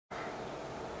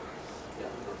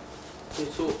Yeah.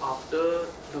 So after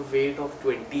the wait of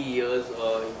 20 years,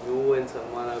 you and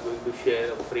Salman are going to share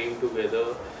a frame together.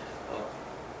 Uh,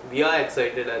 we are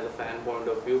excited as a fan point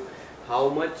of view. How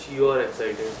much you are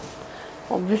excited?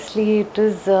 Obviously, it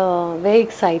is very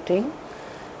exciting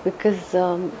because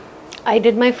I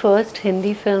did my first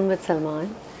Hindi film with Salman,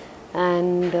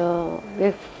 and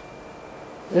we've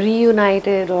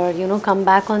reunited or come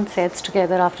back on sets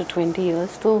together after 20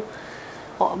 years. तो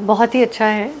बहुत ही अच्छा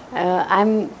है.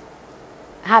 I'm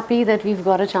happy that we've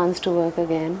got a chance to work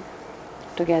again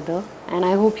together,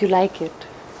 and I hope you like it.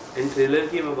 In trailer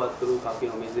की मैं बात करूँ, काफ़ी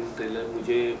amazing trailer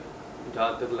मुझे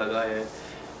जहाँ तक लगा है.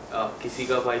 किसी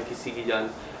का भाई किसी की जान,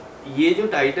 ये जो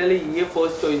टाइटल है ये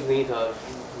फर्स्ट चॉइस नहीं था,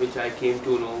 विच आई केम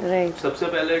टू नो. सबसे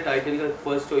पहले टाइटल का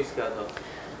फर्स्ट चॉइस क्या था?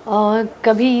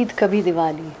 कभी ईद कभी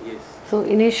दिवाली. सो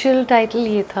इनिशियल टाइटल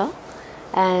ये था,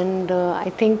 and I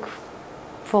think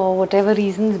for what ever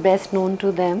regions best known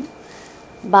to them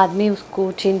बाद में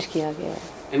उसको चेंज किया गया है.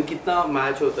 एंड कितना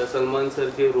मैच होता है सलमान सर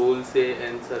के रोल से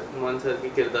एंड सलमान सर के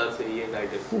किरदार से ये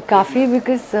टाइटल? काफ़ी,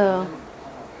 बिकॉज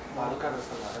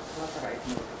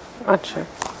अच्छा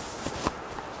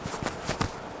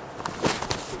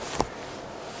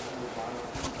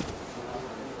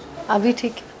अभी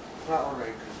ठीक है.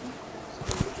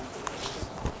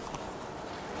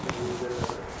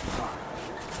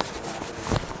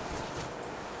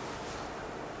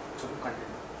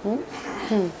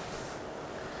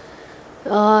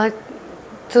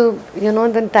 So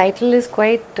the title is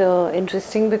quite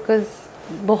interesting because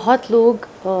बहुत लोग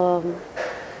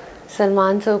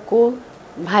सलमान सर को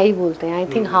भाई बोलते हैं. I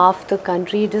think half the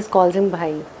country just calls him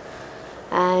भाई,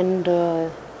 and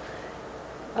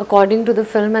according to the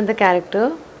film and the character,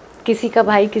 किसी का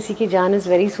भाई किसी की जान is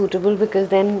very suitable because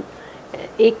then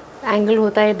एक angle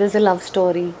होता है, there's a love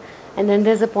story, and then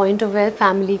there's a point of where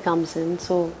family comes in.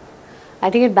 So I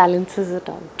think it balances it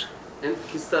out. And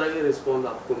किस तरह के रिस्पॉन्स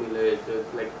आपको मिले,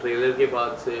 लाइक ट्रेलर के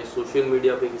बाद से सोशल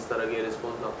मीडिया पे किस तरह के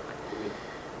रिस्पॉन्स आपको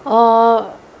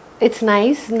मिले? It's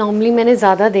nice. नॉर्मली मैंने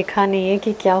ज़्यादा देखा नहीं है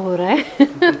कि क्या हो रहा है.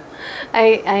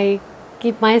 I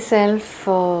keep my self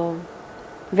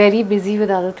very busy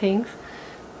with other things,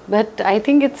 but I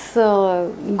think it's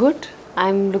good. I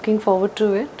am looking forward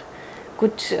to it.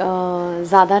 कुछ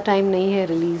ज़्यादा टाइम नहीं है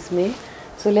रिलीज़ में,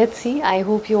 so let's see. I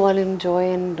hope you all enjoy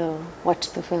and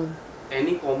watch the film.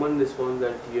 Any common response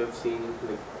that you have seen,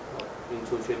 like in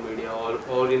social media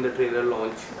or in the trailer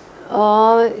launch?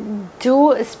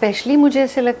 जो specially मुझे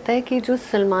ऐसे लगता है कि जो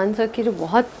सलमान सर की जो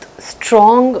बहुत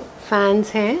स्ट्रॉन्ग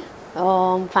फैंस हैं,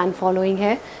 फ़ैन फॉलोइंग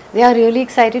है, दे आर रियली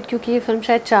एक्साइटेड क्योंकि ये फिल्म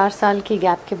शायद 4 साल की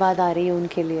गैप के बाद आ रही है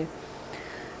उनके लिए.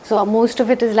 So most of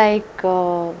it is like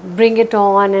bring it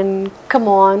on and come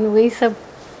on, वही सब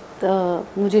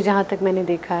मुझे जहाँ तक मैंने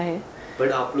देखा है.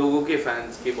 बट आप लोगों के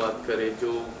फैंस की बात करें,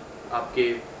 जो आपके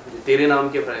तेरे नाम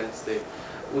के फैंस थे,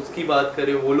 उसकी बात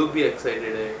करें, वो लोग भी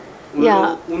एक्साइटेड है.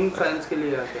 उन फैंस के लिए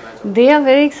क्या कहना चाहते? They are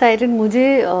very excited.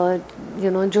 मुझे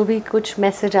जो भी कुछ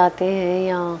मैसेज आते हैं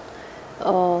या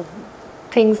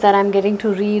things that I am getting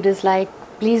to read is like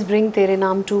please bring तेरे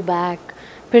नाम 2 बैक.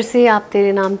 फिर से आप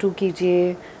तेरे नाम 2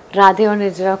 कीजिए, राधे और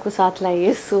निर्जरा को साथ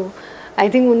लाइए. सो आई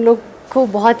थिंक उन लोग को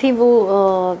बहुत ही, वो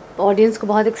ऑडियंस को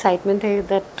बहुत एक्साइटमेंट है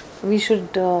दैट वी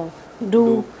शुड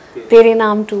डू तेरे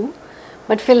नाम 2.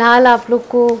 बट फिलहाल आप लोग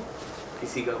को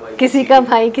किसी का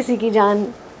भाई किसी की जान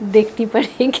देखनी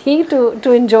पड़ेगी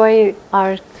to enjoy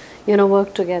our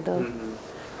work together.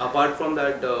 Apart from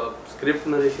that, script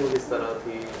narration किस तरह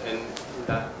थी एंड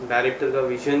डायरेक्टर का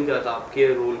विजन क्या था आपके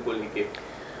रोल को लेके?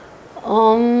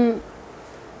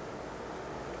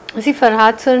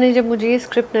 फरहाद सर ने जब मुझे ये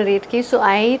स्क्रिप्ट नरेट की, सो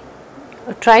I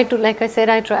try to, like I said,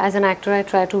 as an actor I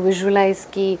try to visualise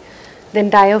की द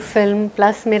एंटायर फिल्म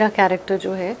प्लस मेरा कैरेक्टर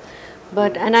जो है.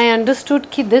 But and I understood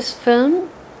कि this film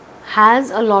has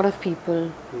a lot of people.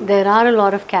 There are a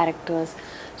lot of characters.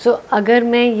 So अगर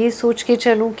मैं ये सोच के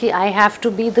चलूँ कि I have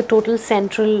to be the total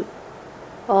central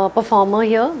performer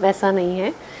here, वैसा नहीं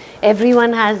है.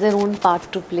 Everyone has their own part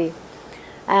to play.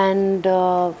 And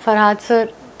Farhad sir,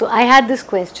 तो I had this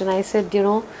question. I said,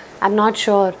 I'm not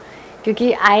sure,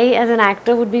 क्योंकि I as an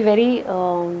actor would be very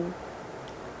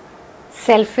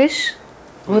selfish.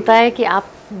 होता है कि आप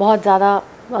बहुत ज़्यादा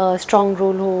स्ट्रॉन्ग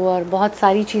रोल हो और बहुत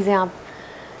सारी चीज़ें आप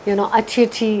अच्छी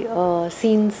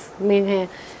सीन्स में हैं,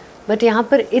 बट यहाँ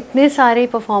पर इतने सारे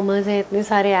परफॉर्मर्स हैं, इतने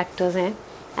सारे एक्टर्स हैं,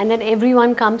 and then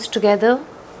everyone comes together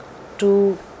to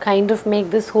kind of make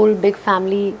this whole big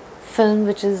family film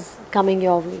which is coming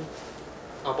your way.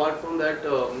 Apart from that,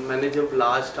 मैंने जब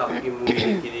लास्ट आपकी मूवी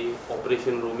देखी थी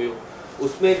ऑपरेशन रोमियो,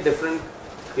 उसमें एक डिफरेंट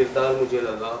किरदार मुझे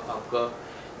लगा आपका,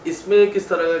 इसमें किस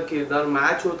तरह का किरदार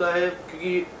मैच होता है,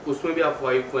 क्योंकि उसमें भी आप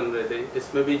वाइफ बन रहे थे,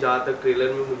 इसमें भी जहाँ तक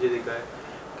ट्रेलर में मुझे दिखा है,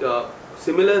 क्या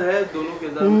सिमिलर है दोनों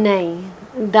किरदार?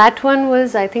 नहीं, that one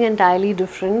was I think entirely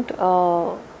different.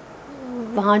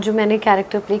 वहाँ जो मैंने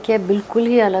कैरेक्टर प्ले किया बिल्कुल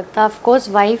ही अलग था। Of course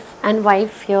wife and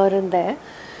wife here and there,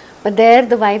 but there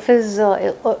the wife is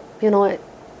you know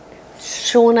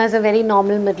shown as a very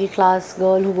normal middle class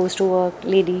girl who goes to work,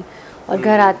 lady, और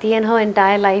घर आती है and her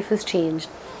entire life is changed.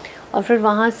 और फिर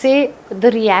वहाँ से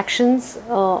the reactions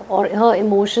और her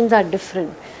emotions are different.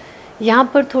 यहाँ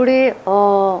पर थोड़े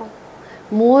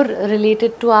more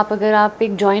related to आप अगर आप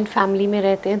एक joint family में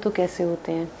रहते हैं तो कैसे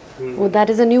होते हैं, वो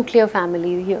that is a nuclear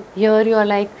family. Here you are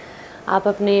like आप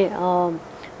अपने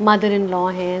mother in law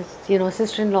हैं,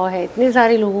 sister in law है, इतने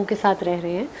सारे लोगों के साथ रह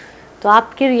रहे हैं, तो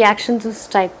आपके रिएक्शंस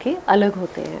उस टाइप के अलग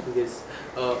होते हैं।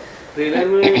 ट्रेलर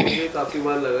में मुझे काफ़ी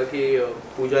बार लगा कि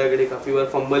पूजा हेगड़े काफ़ी बार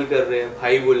फंबल कर रहे हैं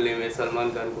भाई बोलने में सलमान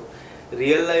खान को।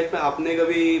 रियल लाइफ में आपने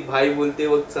कभी भाई बोलते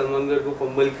वक्त सलमान खान को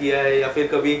फंबल किया है, या फिर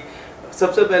कभी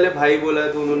सबसे पहले भाई बोला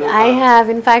है तो उन्होंने? आई हैव,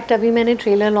 इनफैक्ट अभी मैंने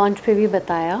ट्रेलर लॉन्च पे भी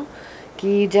बताया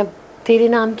कि जब तेरे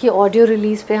नाम की ऑडियो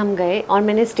रिलीज़ पे हम गए और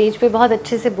मैंने स्टेज पे बहुत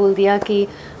अच्छे से बोल दिया कि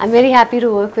I am very happy to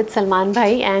work with Salman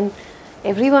भाई, and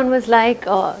everyone was like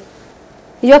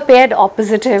you are paired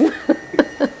opposite him.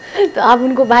 तो आप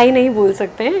उनको भाई नहीं बोल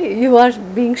सकते हैं, you are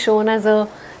being shown as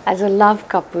a love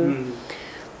couple.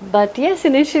 But yes,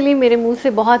 initially मेरे मुंह से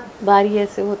बहुत बार ही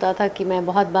ऐसे होता था कि मैं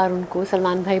बहुत बार उनको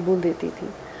सलमान भाई बोल देती थी।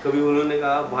 कभी उन्होंने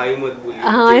कहा भाई मत बोलिए?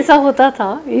 हाँ, ऐसा होता था।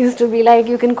 ही used to be like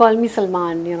you can call me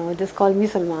Salman, just call मी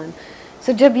सलमान।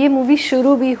 सो जब ये मूवी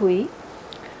शुरू भी हुई,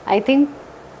 आई थिंक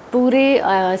पूरे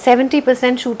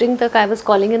 70% शूटिंग तक I was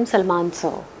calling him Salman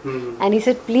sir, and he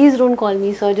said please don't call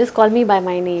me sir, just call me bye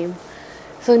my name.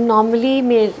 So normally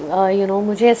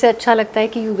मुझे ऐसे अच्छा लगता है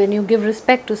कि when you give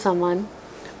respect to someone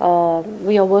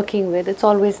we are working with, it's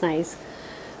always nice,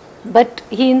 but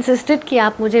he insisted कि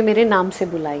आप मुझे मेरे नाम से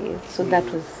बुलाइए, so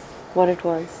that was what it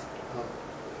was.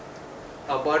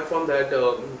 Apart from that,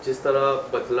 जिस तरह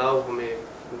बदलाव हमें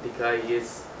दिखा है ये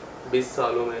 20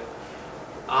 सालों में,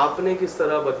 आपने किस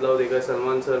तरह बदलाव देखा है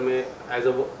सलमान सर में एज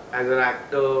एन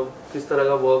एक्टर? किस तरह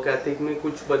का वर्क एथिक में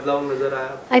कुछ बदलाव नज़र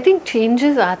आया? आई थिंक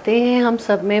चेंजेस आते हैं हम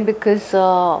सब में, because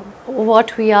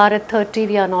what we are eight 30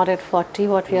 we are not at 40,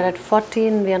 what we are eight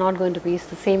 40 we are not going to be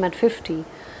the same at 50।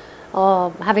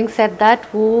 Having said that,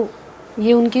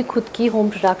 ये उनकी खुद की होम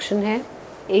प्रोडक्शन है,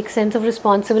 एक sense of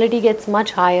responsibility gets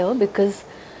much higher because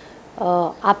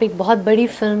आप एक बहुत बड़ी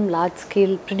फिल्म लार्ज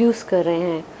स्केल प्रोड्यूस कर रहे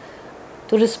हैं,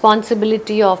 तो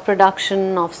responsibility of production,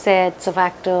 of sets, of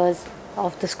actors,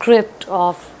 of the script,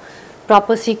 of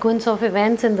proper sequence of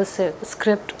events in the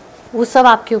script, वो सब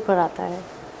आपके ऊपर आता है।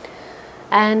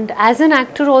 And as an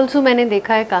actor also मैंने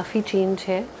देखा है काफ़ी change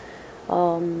है।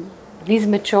 He's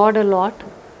matured a lot.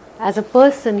 As a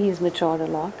person he's matured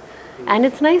a lot. And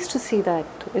it's nice to see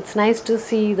that. It's nice to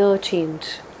see the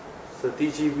change.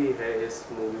 Satish ji भी है इस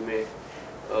मूवी में,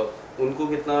 उनको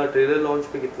कितना ट्रेलर लॉन्च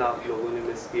पे कितना आप लोगों ने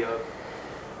मिस किया?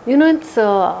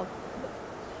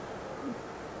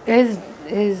 It's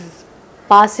his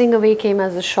passing away came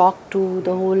as a shock to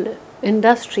the whole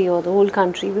industry or the whole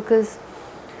country because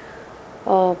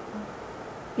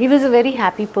he was a very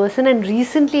happy person, and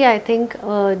recently I think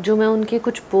जो मैं उनके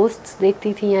कुछ posts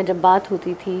देखती थी या जब बात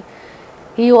होती थी,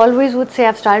 he always would say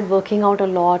I've started working out a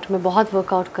lot, मैं बहुत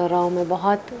workout कर रहा हूँ, मैं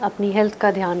बहुत अपनी health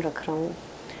का ध्यान रख रहा हूँ।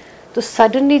 तो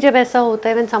suddenly जब ऐसा होता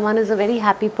है, when someone is a very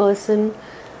happy person,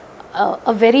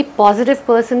 a very positive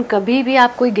person, कभी भी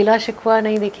आप कोई गिला शिकवा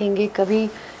नहीं देखेंगे, कभी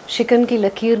शिकन की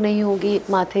लकीर नहीं होगी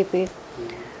माथे पे।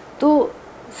 तो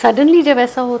suddenly जब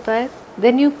ऐसा होता है,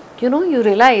 then you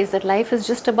realize that life is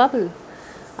just a bubble.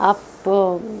 आप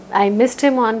I missed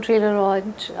him on trailer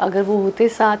launch. अगर वो होते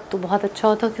साथ तो बहुत अच्छा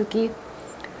होता, क्योंकि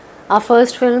our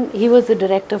first film he was the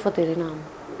director for तेरे नाम,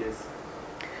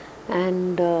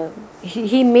 and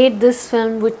he made this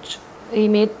film which he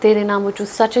made तेरे नाम, which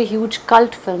was such a huge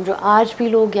cult film जो आज भी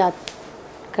लोग याद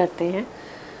करते हैं।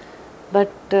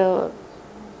 But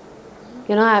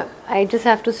I just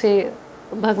have to say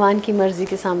भगवान की मर्जी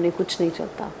के सामने कुछ नहीं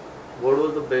चलता। What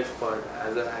was the best part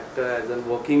as an actor, as an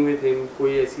working with him?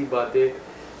 कोई ऐसी बातें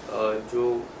जो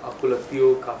आपको लगती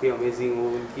हो काफ़ी अमेजिंग हो,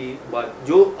 उनकी बात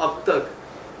जो अब तक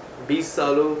 20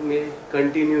 सालों में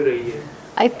कंटिन्यू रही है?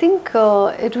 I think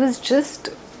it was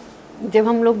just जब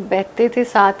हम लोग बैठते थे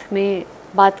साथ में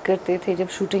बात करते थे जब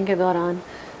शूटिंग के दौरान,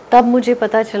 तब मुझे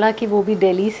पता चला कि वो भी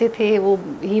दिल्ली से थे।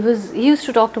 he used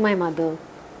to talk to my mother,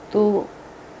 तो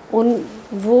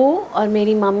वो और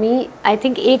मेरी मम्मी आई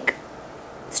थिंक एक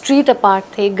स्ट्रीट अपार्ट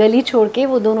थे, गली छोड़ के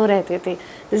वो दोनों रहते थे।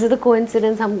 दिस इज़ द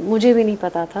कोइंसिडेंस, मुझे भी नहीं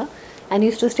पता था। and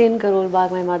used to stay in Karol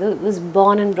Bagh. My mother was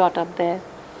born and brought up there.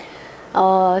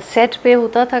 Set पे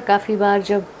होता था काफ़ी बार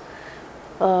जब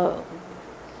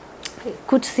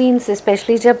कुछ सीन्स,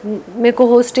 स्पेशली जब मेरे को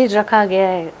होस्टेज रखा गया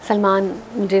है, सलमान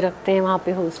मुझे रखते हैं वहाँ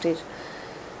पे hostage.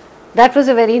 That was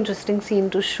a very interesting scene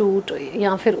to shoot.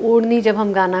 या फिर ओढ़नी जब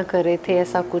हम गाना कर रहे थे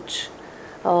ऐसा कुछ.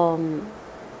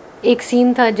 एक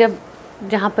सीन था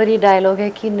जहाँ पर ये डायलॉग है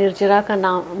कि निर्जरा का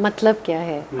नाम मतलब क्या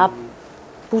है, आप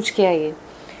पूछ के आइए.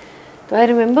 तो आई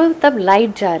रिमेंबर तब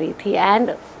लाइट जा रही थी,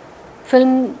 एंड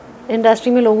फिल्म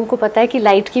इंडस्ट्री में लोगों को पता है कि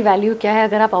लाइट की वैल्यू क्या है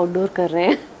अगर आप आउटडोर कर रहे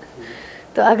हैं.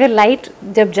 तो अगर लाइट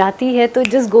जब जाती है तो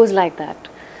जस्ट गोज़ लाइक दैट.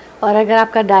 और अगर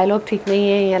आपका डायलॉग ठीक नहीं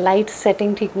है या लाइट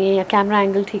सेटिंग ठीक नहीं है या कैमरा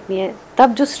एंगल ठीक नहीं है,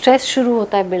 तब जो स्ट्रेस शुरू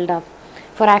होता है buildup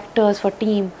for actors, for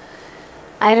team.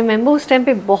 I remember उस टाइम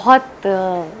पे बहुत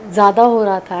ज़्यादा हो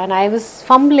रहा था, एंड आई वाज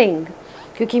फम्बलिंग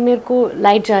क्योंकि मेरे को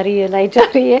लाइट जा रही है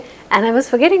and I was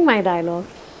forgetting my dialogue.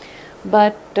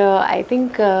 But I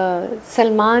think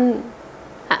Salman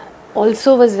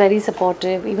also was very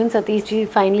supportive. Even Satish ji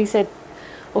finally said,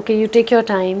 okay, you take your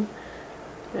time,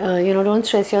 don't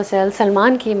stress yourself.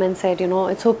 Salman came and said,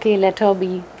 it's okay, let her be.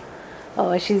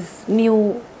 She's new.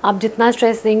 आप जितना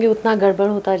stress देंगे उतना गड़बड़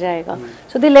होता जाएगा.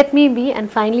 So they let me be,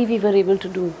 and finally we were able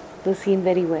to do the scene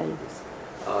very well.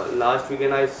 Last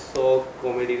weekend I saw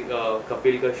comedy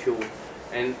Kapil का show,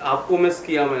 and आपको miss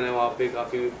किया मैंने वहाँ पे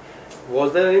काफ़ी.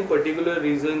 Was there any particular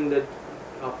reason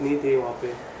that आप नहीं थे वहाँ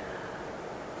पे?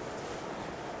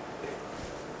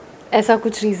 ऐसा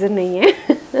कुछ रीज़न नहीं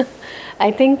है.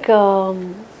 I think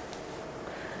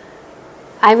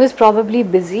I was probably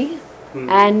busy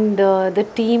and the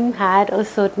team had a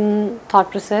certain thought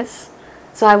process,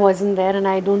 so I wasn't there and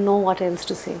I don't know what else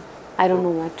to से. I don't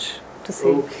know much to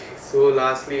से. सो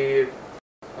lastly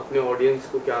अपने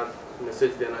audience को क्या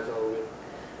message देना चाहोगे?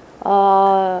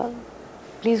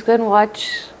 Please go and watch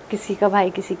किसी का भाई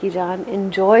किसी की जान.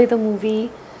 Enjoy the movie,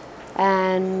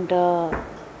 and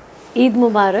Eid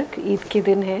मुबारक. ईद के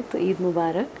दिन है तो ईद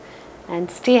मुबारक, and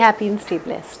stay happy and stay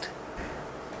blessed.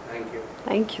 Thank you.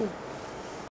 Thank you.